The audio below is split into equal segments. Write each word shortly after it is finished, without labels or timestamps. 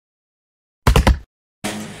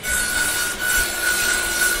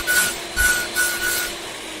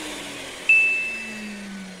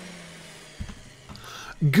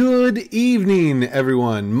Good evening,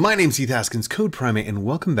 everyone. My name's Heath, Haskins, CodePrime8, and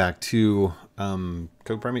welcome back to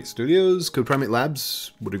CodePrime8 Studios, CodePrime8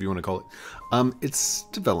 Labs, whatever you want to call it. It's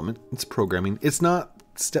development, it's programming. It's not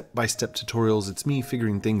step-by-step tutorials, it's me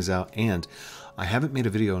figuring things out, and I haven't made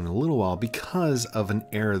a video in a little while because of an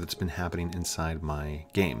error that's been happening inside my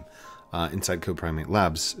game, inside CodePrime8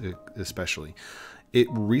 Labs especially. It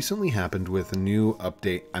recently happened with a new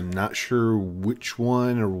update. I'm not sure which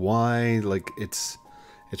one or why, like it's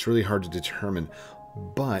really hard to determine,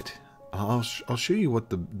 but I'll show you what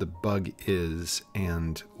the bug is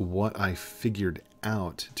and what I figured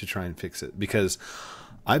out to try and fix it, because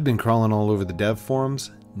I've been crawling all over the dev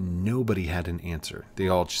forums. Nobody had an answer. They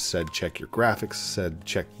all just said check your graphics, said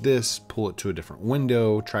check this, pull it to a different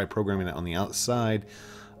window, try programming it on the outside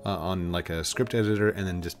on like a script editor, and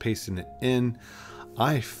then just pasting it in.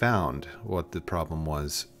 I found what the problem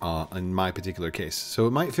was in my particular case. So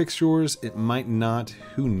it might fix yours, it might not,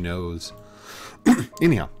 who knows.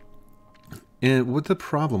 Anyhow, and what the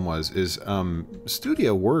problem was is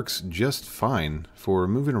Studio works just fine for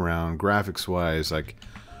moving around graphics wise. Like,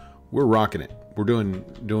 we're rocking it. We're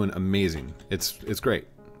doing amazing. It's great,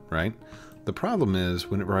 right? The problem is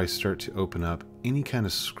whenever I start to open up any kind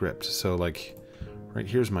of script. So like right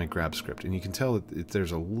here's my grab script, and you can tell that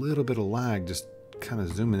there's a little bit of lag just kind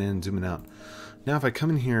of zooming in, zooming out. Now if I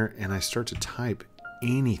come in here and I start to type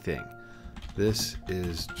anything, this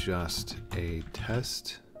is just a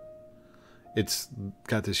test. It's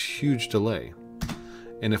got this huge delay,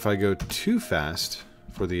 and if I go too fast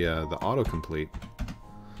for the autocomplete,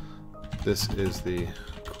 this is the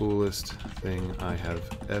coolest thing I have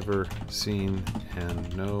ever seen,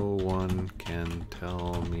 and no one can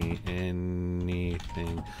tell me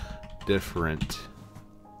anything different.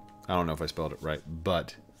 I don't know if I spelled it right,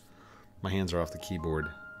 but my hands are off the keyboard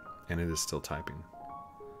and it is still typing.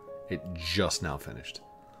 It just now finished.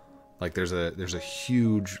 Like there's a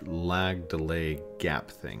huge lag delay gap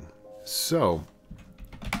thing. So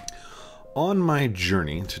on my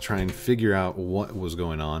journey to try and figure out what was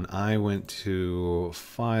going on, I went to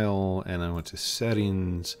File and I went to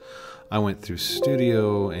Settings. I went through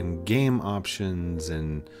Studio and Game Options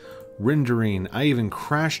and rendering. I even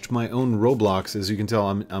crashed my own Roblox. As you can tell,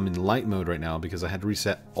 I'm in light mode right now because I had to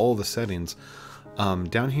reset all the settings.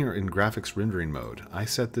 Down here in graphics rendering mode, I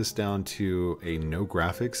set this down to a no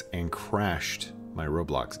graphics and crashed my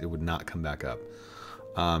Roblox. It would not come back up.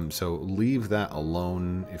 So leave that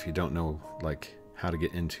alone if you don't know like how to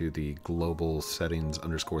get into the global settings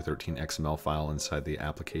 _13 XML file inside the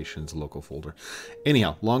applications local folder.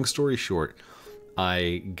 Anyhow, long story short,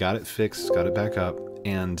 I got it fixed, got it back up,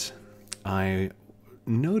 and I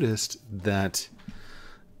noticed that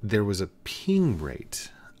there was a ping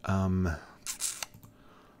rate.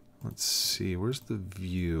 Let's see, where's the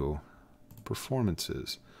view?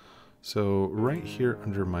 Performances. So right here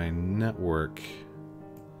under my network,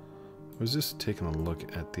 I was just taking a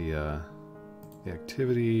look at the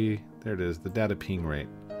activity. There it is, the data ping rate.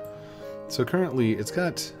 So currently it's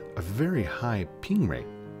got a very high ping rate.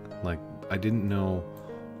 Like, I didn't know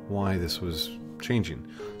why this was changing.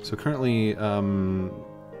 So currently,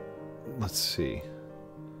 let's see.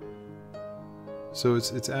 So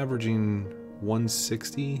it's averaging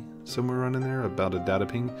 160 somewhere around in there, about a data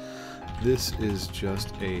ping. This is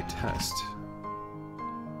just a test.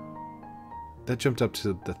 That jumped up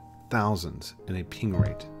to the thousands in a ping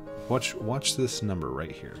rate. Watch this number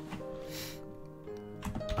right here.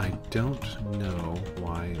 I don't know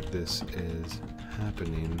why this is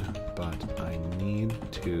happening, but I need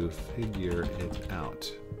to figure it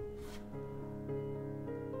out.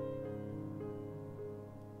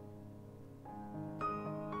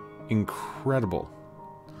 Incredible.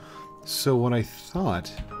 So what I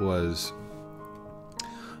thought was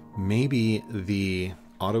maybe the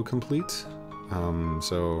autocomplete.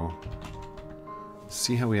 So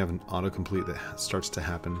see how we have an autocomplete that starts to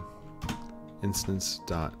happen.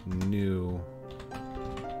 Instance.new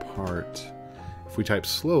part. If we type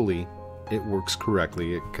slowly, it works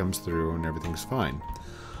correctly, it comes through and everything's fine.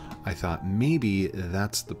 I thought maybe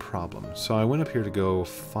that's the problem. So I went up here to go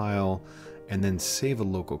File and then save a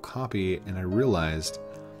local copy, and I realized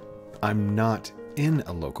I'm not in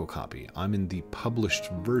a local copy. I'm in the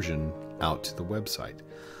published version out to the website.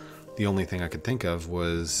 The only thing I could think of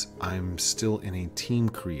was I'm still in a team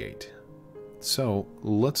create. So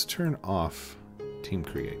let's turn off team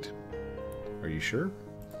create. Are you sure?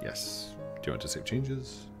 Yes. Do you want to save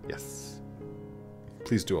changes? Yes.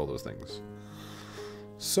 Please do all those things.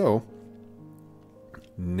 So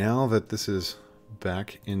now that this is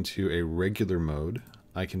back into a regular mode,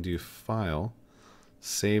 I can do File,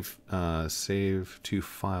 Save to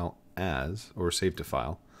File as, or save to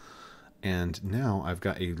file. And now I've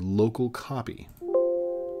got a local copy.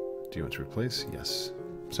 Do you want to replace? Yes.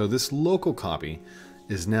 So this local copy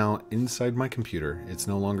is now inside my computer. It's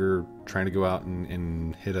no longer trying to go out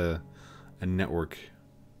and hit a network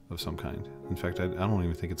of some kind. In fact, I don't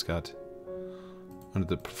even think it's got, under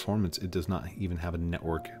the performance, it does not even have a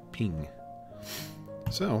network ping.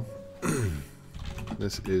 So,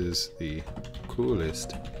 this is the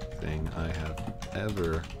coolest thing I have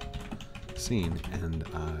ever seen, and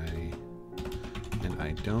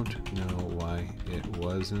I don't know why it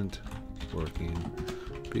wasn't working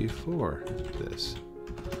before this.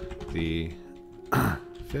 The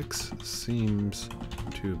fix seems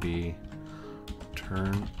to be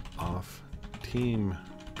turn off team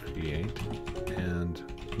create and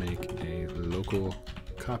make a local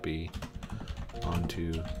copy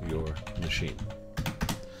onto your machine.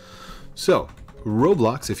 So,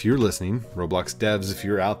 Roblox, if you're listening, Roblox devs, if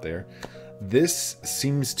you're out there, this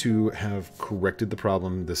seems to have corrected the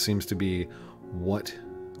problem. This seems to be what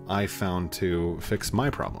I found to fix my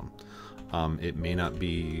problem. It may not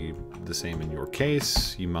be the same in your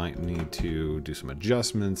case. You might need to do some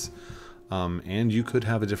adjustments, and you could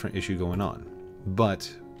have a different issue going on.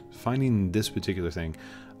 But finding this particular thing,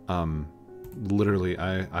 literally,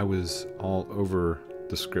 I was all over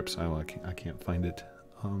the scripts. I can't find it.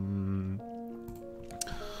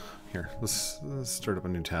 Here, let's start up a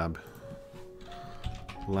new tab.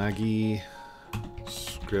 Laggy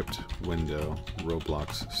script window,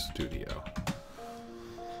 Roblox Studio.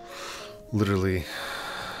 Literally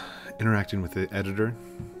interacting with the editor.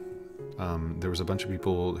 There was a bunch of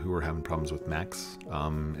people who were having problems with Macs.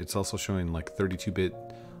 It's also showing like 32-bit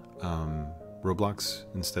Roblox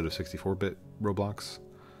instead of 64-bit Roblox.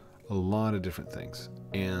 A lot of different things.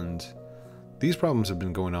 And these problems have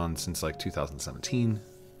been going on since like 2017.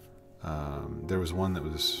 There was one that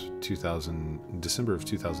was December of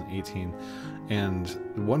 2018, and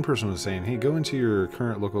one person was saying, hey, go into your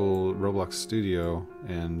current local Roblox studio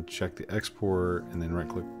and check the export and then right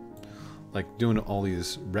click, like doing all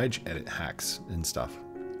these reg edit hacks and stuff.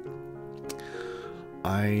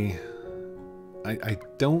 I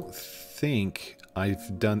don't think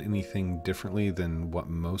I've done anything differently than what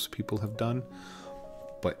most people have done,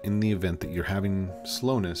 but in the event that you're having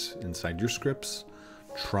slowness inside your scripts,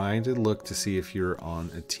 try to look to see if you're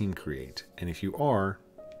on a team create, and if you are,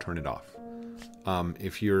 turn it off.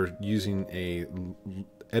 If you're using a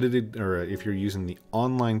edited, or if you're using the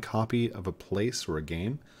online copy of a place or a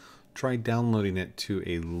game, try downloading it to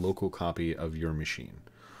a local copy of your machine.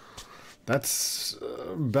 That's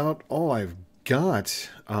about all I've got.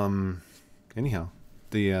 Anyhow,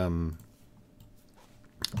 the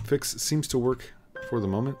fix seems to work for the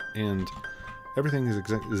moment, and everything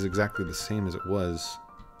is exactly the same as it was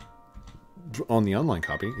on the online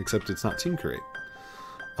copy, except it's not team create.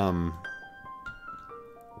 To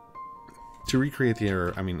recreate the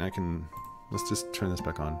error, I mean, let's just turn this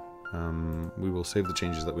back on. We will save the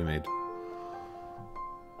changes that we made.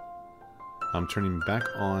 I'm turning back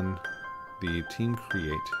on the team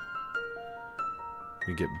create.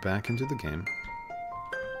 We get back into the game.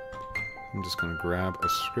 I'm just going to grab a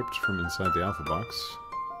script from inside the alpha box.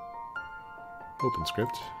 Open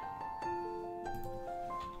script.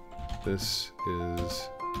 This is,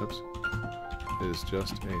 is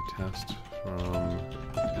just a test from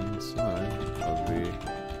inside of the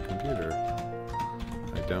computer.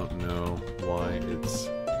 I don't know why it's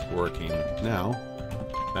working now.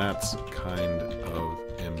 That's kind of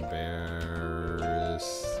embarrassing.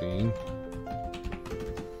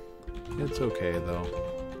 It's okay though.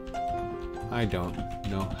 I don't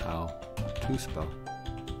know how to spell.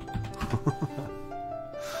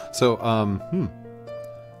 So,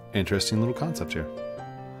 interesting little concept here.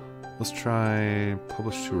 Let's try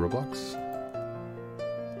publish to Roblox.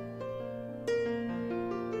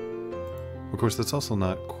 Of course, that's also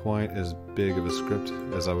not quite as big of a script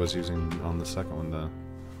as I was using on the second one, the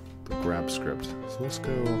grab script. So let's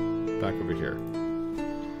go back over here.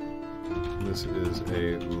 This is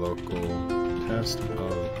a local test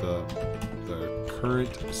of the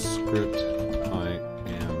current script I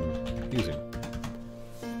am using.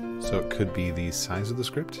 So it could be the size of the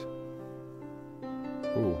script.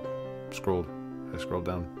 Ooh, I scrolled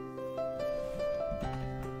down.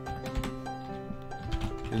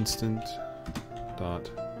 Instant dot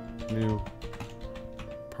new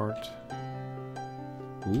part.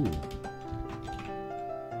 Ooh.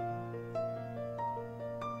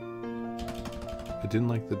 I didn't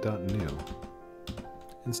like the dot new.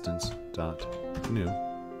 Instance dot new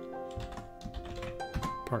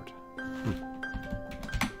part.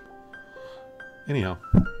 Anyhow,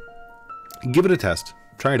 give it a test.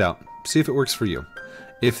 Try it out. See if it works for you.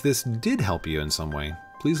 If this did help you in some way,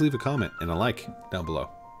 please leave a comment and a like down below.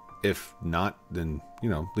 If not, then, you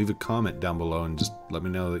know, leave a comment down below and just let me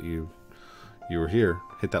know that you were here.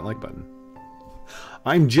 Hit that like button.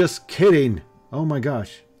 I'm just kidding. Oh my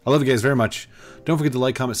gosh. I love you guys very much. Don't forget to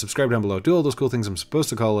like, comment, subscribe down below. Do all those cool things I'm supposed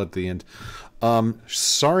to call at the end.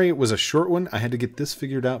 Sorry it was a short one. I had to get this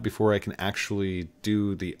figured out before I can actually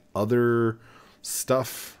do the other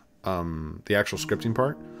stuff, the actual scripting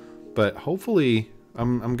part. But hopefully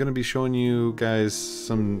I'm going to be showing you guys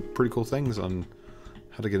some pretty cool things on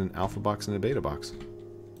how to get an alpha box and a beta box.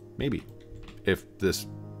 Maybe. If this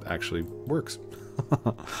actually works.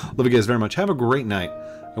 Love you guys very much. Have a great night.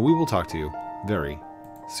 And we will talk to you very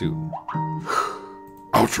soon.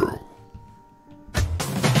 Outro.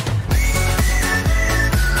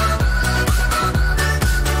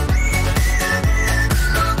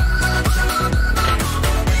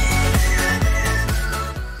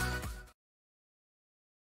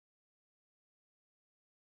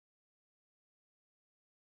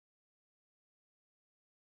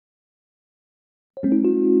 Thank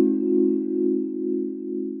you.